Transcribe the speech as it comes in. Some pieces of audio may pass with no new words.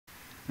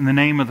In the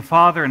name of the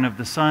Father, and of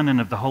the Son, and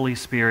of the Holy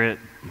Spirit,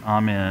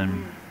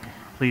 amen.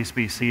 Please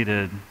be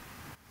seated.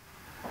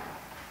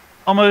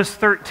 Almost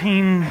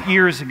 13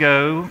 years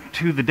ago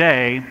to the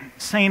day,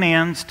 St.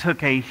 Anne's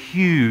took a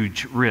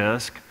huge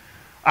risk.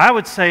 I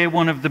would say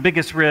one of the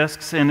biggest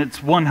risks in its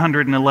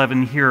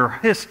 111-year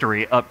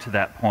history up to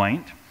that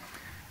point.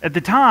 At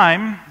the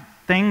time,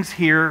 things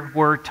here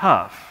were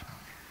tough.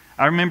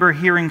 I remember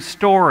hearing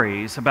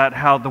stories about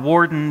how the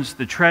wardens,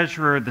 the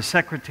treasurer, the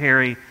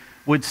secretary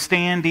would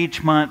stand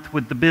each month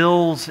with the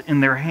bills in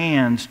their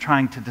hands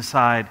trying to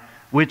decide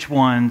which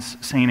ones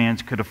St.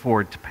 Anne's could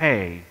afford to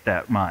pay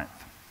that month.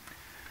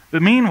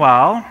 But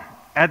meanwhile,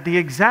 at the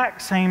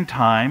exact same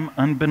time,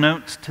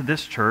 unbeknownst to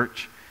this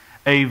church,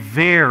 a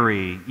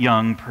very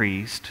young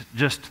priest,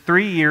 just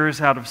 3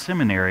 years out of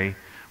seminary,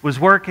 was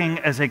working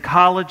as a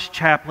college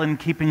chaplain,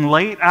 keeping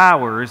late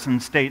hours in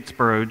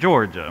Statesboro,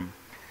 Georgia.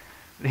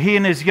 He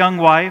and his young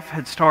wife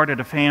had started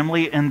a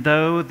family, and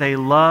though they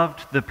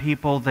loved the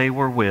people they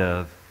were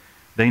with,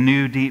 they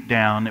knew deep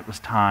down it was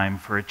time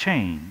for a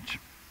change.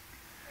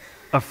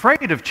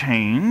 Afraid of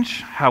change,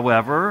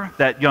 however,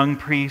 that young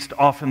priest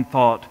often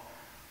thought,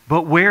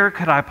 "But where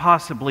could I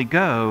possibly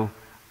go?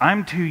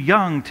 I'm too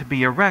young to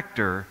be a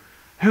rector.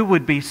 Who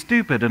would be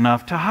stupid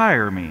enough to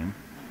hire me?"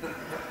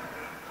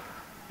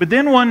 But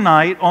then one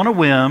night, on a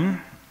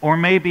whim, or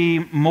maybe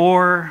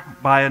more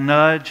by a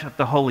nudge of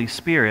the Holy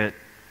Spirit,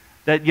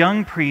 that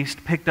young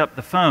priest picked up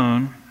the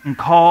phone and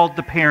called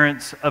the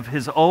parents of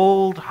his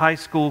old high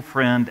school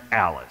friend,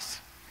 Alice.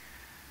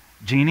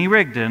 Jeannie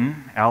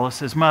Rigdon,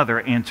 Alice's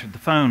mother, answered the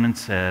phone and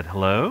said,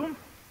 "Hello?"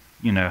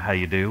 You know how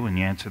you do when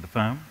you answer the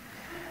phone.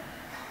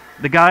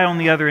 The guy on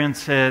the other end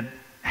said,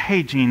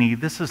 "Hey, Jeannie,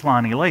 this is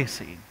Lonnie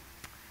Lacey."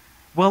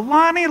 "Well,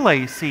 Lonnie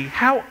Lacey,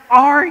 how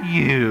are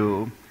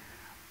you?"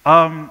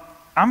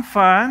 I'm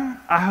fine.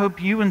 I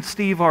hope you and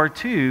Steve are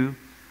too.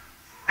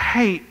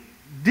 Hey,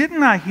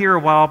 didn't I hear a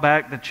while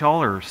back that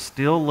y'all are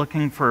still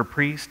looking for a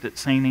priest at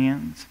St.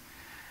 Anne's?"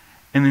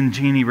 And then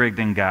Jeannie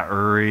Rigdon got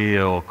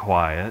real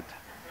quiet.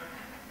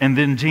 And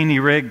then Jeannie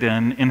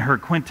Rigdon, in her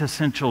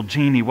quintessential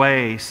Jeannie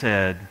way,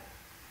 said,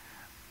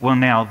 "Well,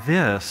 now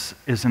this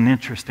is an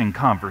interesting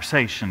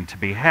conversation to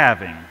be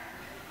having."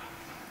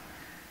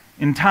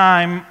 In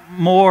time,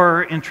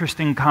 more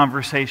interesting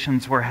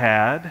conversations were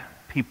had,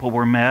 people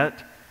were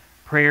met,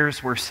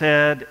 prayers were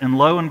said, and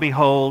lo and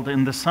behold,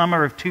 in the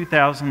summer of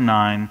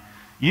 2009,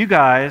 you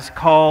guys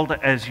called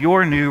as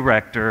your new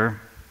rector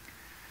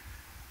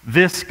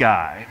this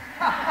guy.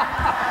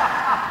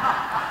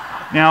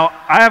 Now,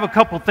 I have a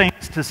couple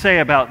things to say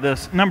about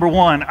this. Number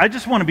one, I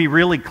just want to be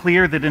really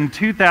clear that in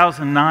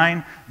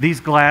 2009, these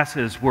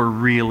glasses were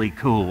really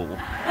cool.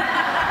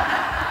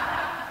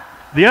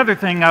 The other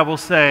thing I will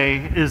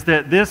say is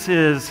that this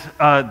is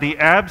the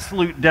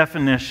absolute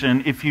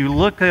definition. If you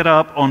look it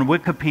up on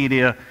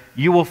Wikipedia,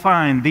 you will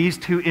find these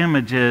two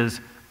images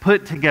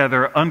put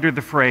together under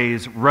the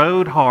phrase,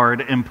 "rode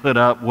hard and put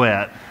up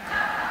wet."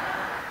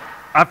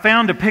 I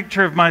found a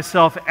picture of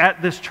myself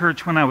at this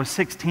church when I was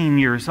 16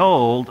 years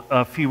old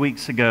a few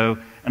weeks ago,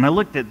 and I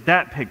looked at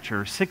that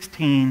picture,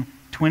 16,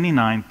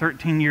 29,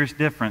 13 years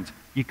difference.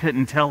 You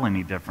couldn't tell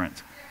any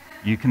difference.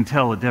 You can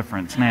tell a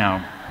difference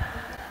now.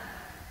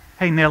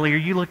 Hey, Nellie, are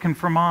you looking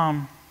for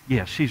Mom?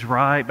 Yeah, she's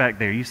right back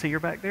there. You see her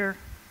back there?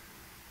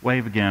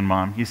 Wave again,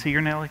 Mom. You see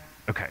her, Nellie?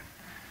 Okay.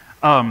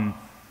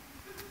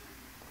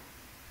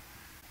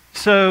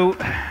 So,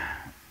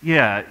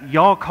 yeah,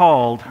 y'all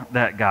called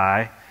that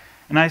guy,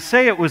 and I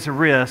say it was a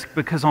risk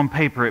because on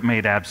paper it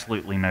made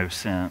absolutely no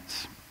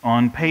sense.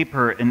 On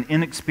paper, an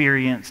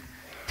inexperienced,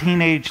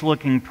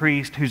 teenage-looking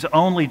priest whose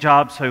only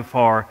job so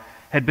far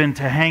had been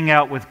to hang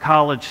out with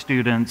college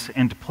students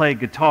and to play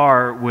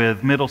guitar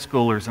with middle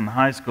schoolers and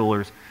high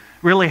schoolers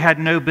really had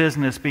no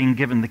business being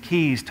given the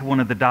keys to one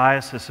of the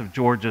Diocese of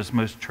Georgia's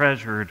most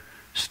treasured,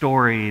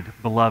 storied,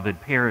 beloved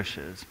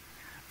parishes.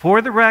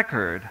 For the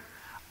record,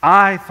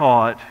 I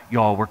thought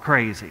y'all were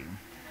crazy,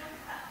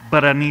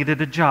 but I needed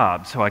a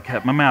job, so I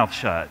kept my mouth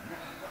shut.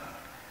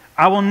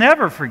 I will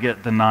never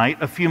forget the night,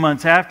 a few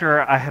months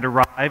after I had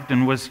arrived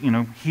and was,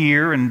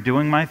 here and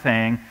doing my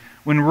thing,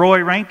 when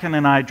Roy Rankin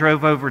and I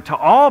drove over to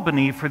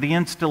Albany for the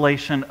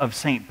installation of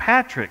St.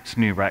 Patrick's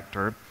new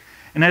rector.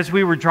 And as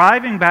we were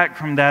driving back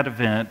from that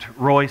event,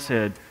 Roy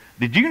said,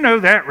 "Did you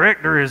know that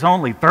rector is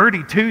only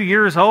 32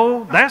 years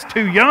old? That's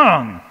too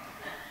young."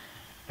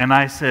 And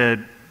I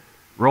said,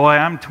 "Roy,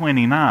 I'm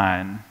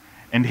 29.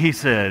 And he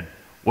said,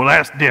 "Well,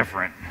 that's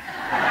different."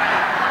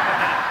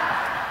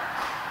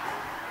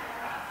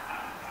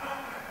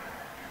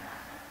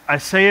 I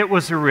say it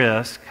was a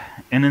risk,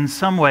 and in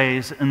some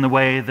ways, in the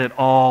way that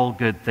all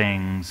good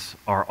things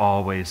are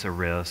always a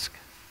risk,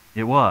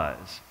 it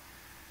was.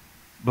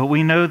 But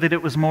we know that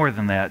it was more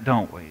than that,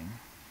 don't we?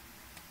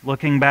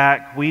 Looking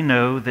back, we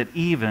know that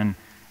even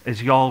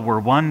as y'all were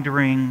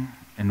wondering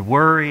and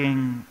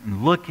worrying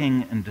and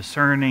looking and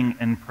discerning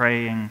and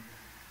praying,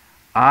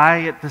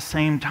 I, at the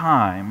same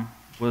time,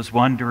 was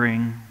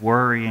wondering,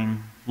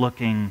 worrying,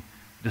 looking,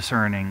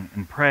 discerning,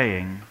 and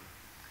praying.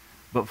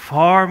 But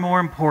far more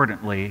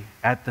importantly,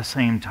 at the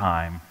same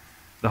time,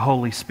 The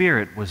Holy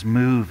Spirit was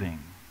moving,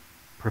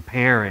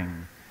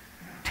 preparing,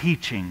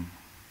 teaching,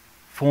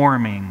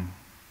 forming,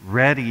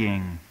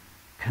 readying,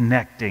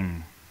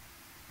 connecting,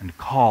 and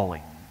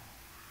calling.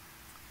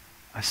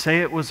 I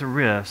say it was a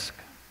risk,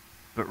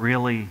 but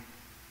really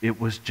it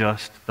was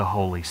just the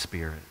Holy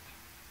Spirit.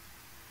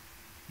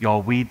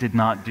 Y'all, we did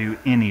not do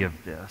any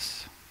of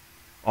this.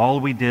 All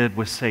we did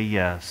was say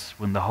yes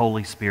when the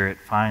Holy Spirit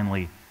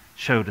finally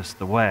showed us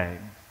the way.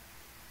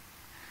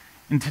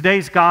 In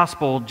today's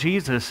gospel,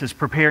 Jesus is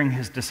preparing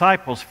his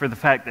disciples for the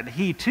fact that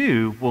he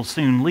too will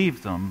soon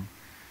leave them.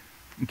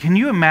 Can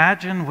you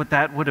imagine what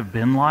that would have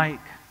been like?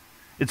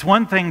 It's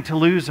one thing to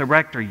lose a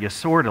rector you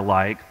sort of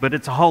like, but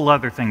it's a whole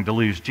other thing to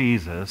lose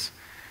Jesus.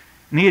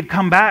 And he had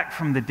come back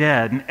from the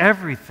dead, and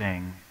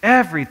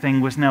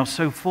everything was now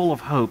so full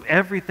of hope.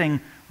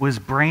 Everything was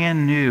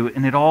brand new,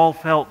 and it all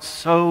felt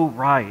so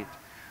right.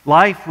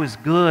 Life was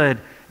good,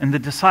 and the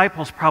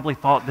disciples probably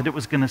thought that it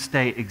was going to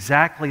stay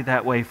exactly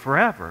that way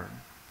forever.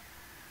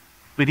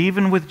 But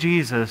even with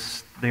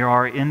Jesus, there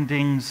are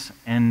endings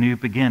and new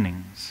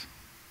beginnings.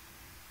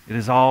 It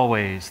is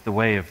always the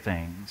way of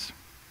things.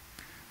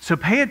 So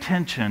pay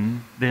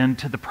attention then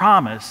to the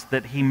promise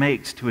that he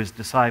makes to his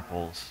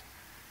disciples.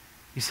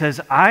 He says,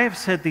 I have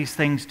said these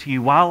things to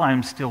you while I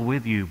am still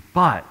with you,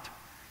 but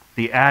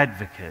the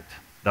Advocate,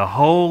 the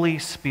Holy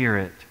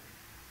Spirit,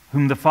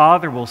 whom the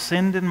Father will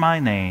send in my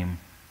name,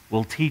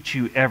 will teach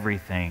you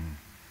everything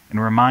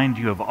and remind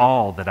you of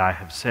all that I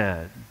have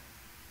said.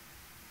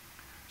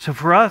 So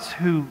for us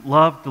who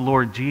love the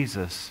Lord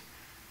Jesus,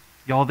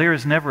 y'all, there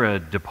is never a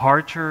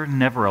departure,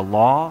 never a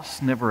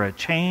loss, never a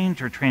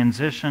change or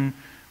transition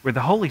where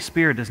the Holy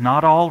Spirit is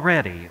not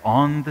already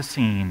on the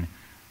scene,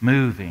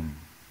 moving,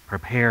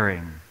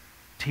 preparing,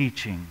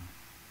 teaching,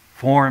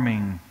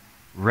 forming,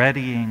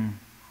 readying,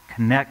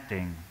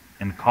 connecting,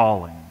 and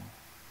calling.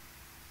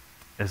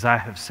 As I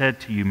have said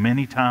to you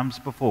many times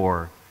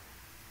before,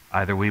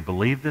 either we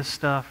believe this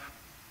stuff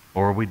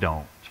or we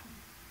don't.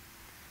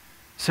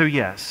 So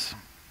yes,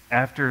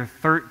 after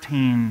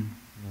 13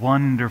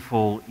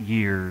 wonderful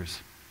years,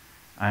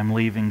 I'm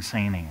leaving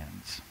St.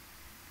 Anne's.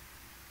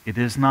 It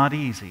is not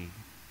easy,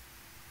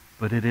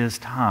 but it is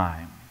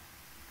time.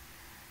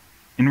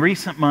 In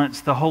recent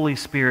months, the Holy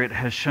Spirit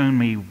has shown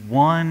me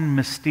one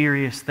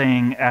mysterious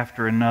thing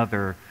after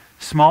another,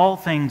 small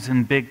things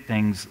and big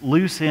things,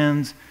 loose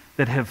ends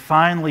that have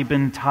finally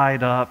been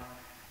tied up,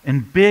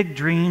 and big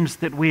dreams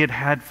that we had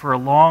had for a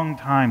long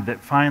time that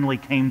finally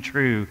came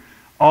true,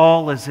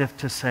 all as if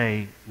to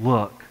say,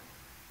 look,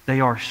 they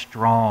are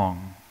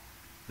strong.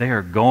 They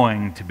are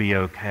going to be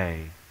okay.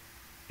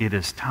 It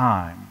is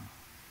time.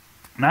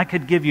 And I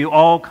could give you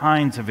all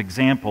kinds of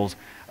examples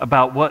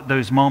about what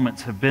those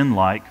moments have been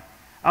like.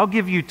 I'll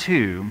give you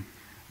two.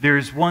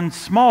 There's one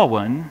small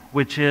one,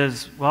 which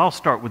is, well, I'll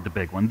start with the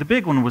big one. The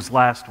big one was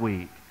last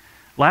week.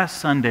 Last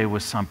Sunday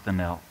was something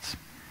else.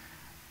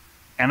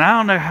 And I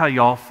don't know how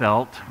y'all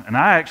felt, and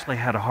I actually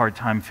had a hard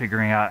time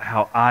figuring out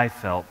how I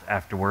felt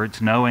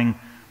afterwards, knowing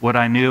what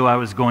I knew I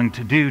was going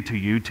to do to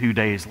you 2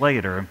 days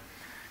later.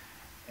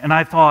 And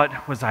I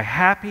thought, was I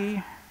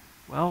happy?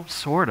 Well,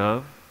 sort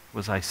of.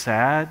 Was I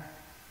sad?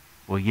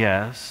 Well,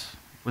 yes.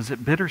 Was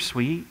it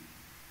bittersweet?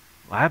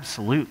 Well,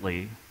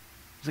 absolutely.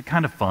 Was it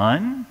kind of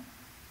fun?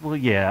 Well,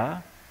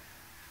 yeah.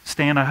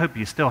 Stan, I hope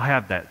you still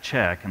have that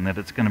check and that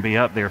it's going to be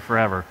up there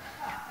forever.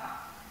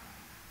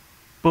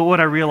 But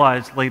what I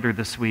realized later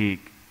this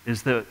week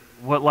is that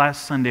what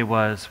last Sunday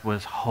was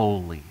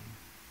holy.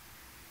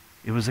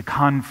 It was a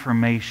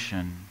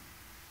confirmation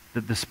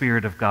that the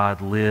Spirit of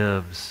God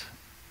lives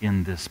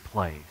in this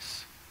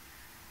place.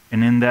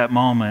 And in that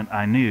moment,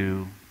 I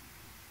knew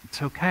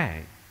it's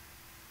okay.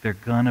 They're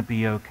going to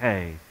be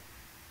okay.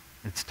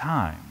 It's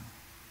time.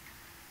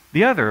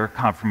 The other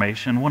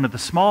confirmation, one of the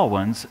small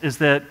ones, is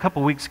that a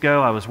couple weeks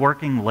ago I was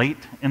working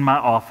late in my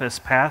office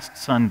past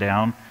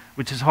sundown,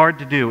 which is hard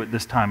to do at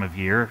this time of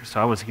year,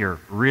 so I was here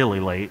really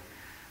late.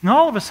 And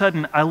all of a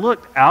sudden, I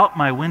looked out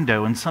my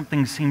window and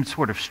something seemed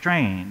sort of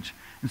strange.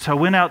 And so I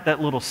went out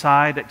that little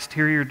side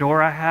exterior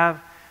door I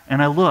have,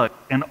 and I looked,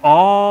 and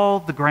all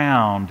the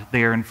ground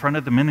there in front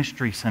of the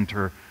ministry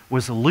center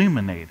was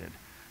illuminated.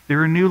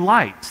 There are new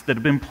lights that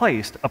have been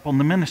placed up on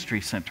the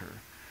ministry center.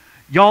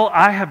 Y'all,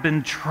 I have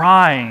been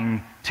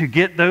trying to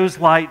get those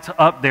lights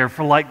up there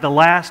for like the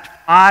last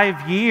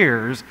 5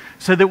 years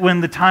so that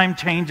when the time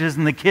changes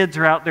and the kids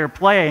are out there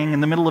playing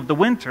in the middle of the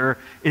winter,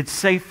 it's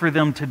safe for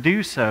them to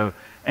do so.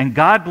 And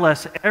God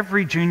bless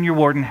every junior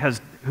warden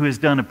who has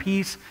done a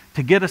piece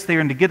to get us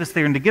there and to get us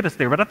there and to get us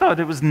there. But I thought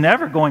it was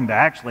never going to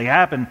actually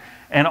happen.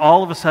 And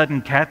all of a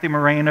sudden, Kathy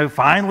Moreno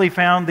finally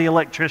found the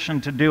electrician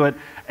to do it,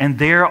 and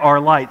there are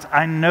lights.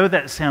 I know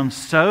that sounds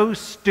so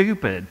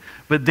stupid,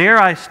 but there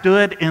I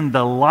stood in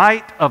the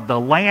light of the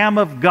Lamb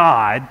of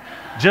God,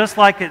 just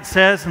like it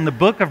says in the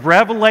book of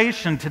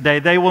Revelation today,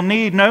 they will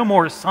need no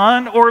more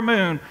sun or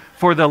moon,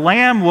 for the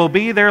Lamb will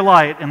be their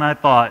light. And I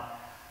thought,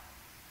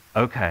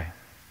 okay,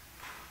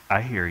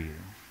 I hear you.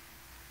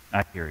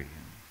 I hear you.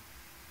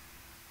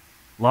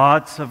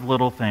 Lots of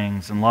little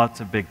things and lots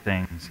of big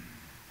things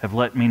have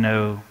let me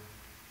know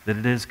that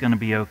it is going to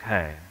be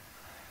okay,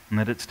 and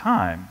that it's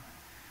time.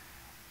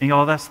 And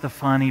y'all, that's the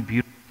funny,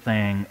 beautiful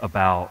thing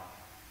about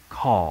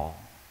call.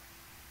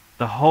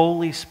 The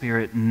Holy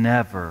Spirit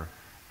never,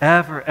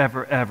 ever,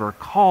 ever, ever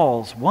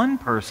calls one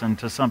person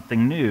to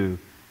something new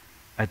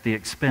at the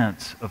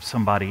expense of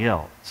somebody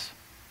else.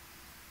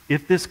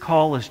 If this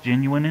call is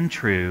genuine and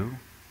true,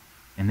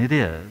 and it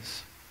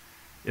is,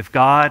 if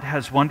God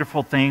has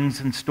wonderful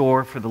things in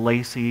store for the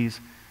Lacey's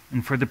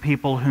and for the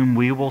people whom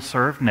we will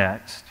serve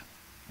next,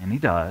 and He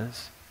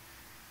does,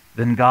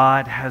 then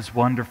God has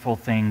wonderful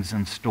things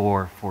in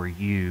store for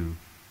you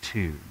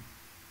too.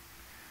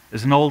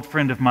 As an old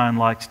friend of mine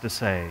likes to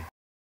say,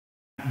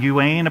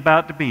 you ain't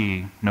about to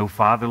be no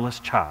fatherless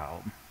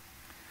child.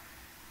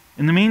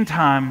 In the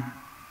meantime,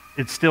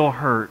 it still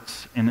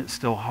hurts and it's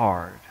still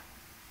hard.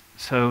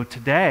 So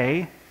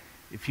today,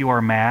 if you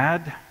are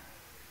mad,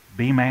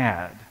 be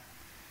mad.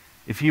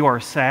 If you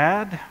are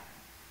sad,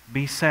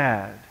 be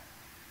sad.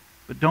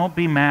 But don't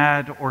be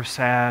mad or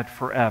sad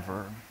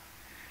forever.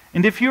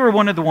 And if you are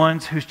one of the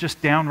ones who's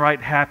just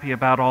downright happy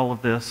about all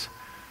of this,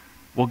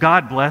 well,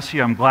 God bless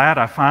you. I'm glad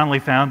I finally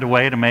found a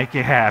way to make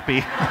you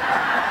happy.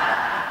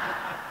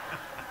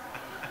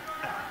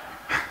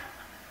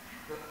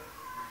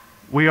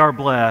 We are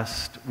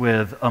blessed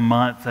with a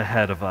month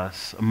ahead of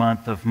us, a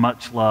month of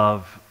much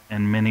love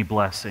and many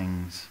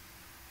blessings.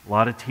 A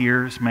lot of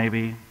tears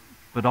maybe,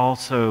 but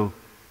also,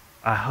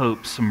 I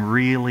hope, some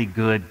really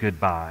good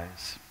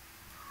goodbyes.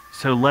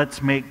 So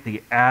let's make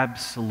the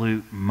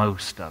absolute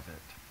most of it.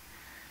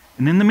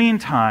 And in the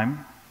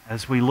meantime,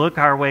 as we look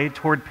our way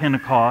toward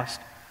Pentecost,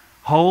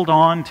 hold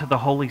on to the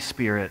Holy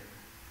Spirit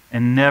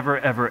and never,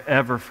 ever,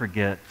 ever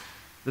forget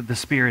that the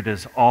Spirit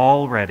is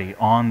already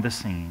on the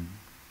scene,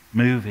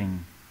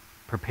 moving,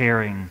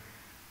 preparing,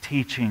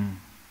 teaching,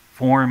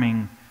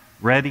 forming,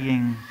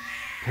 readying,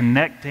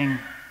 connecting,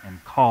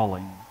 and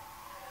calling.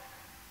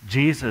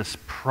 Jesus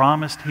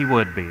promised He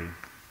would be,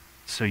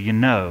 so you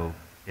know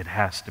it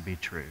has to be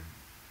true.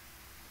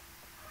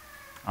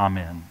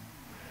 Amen.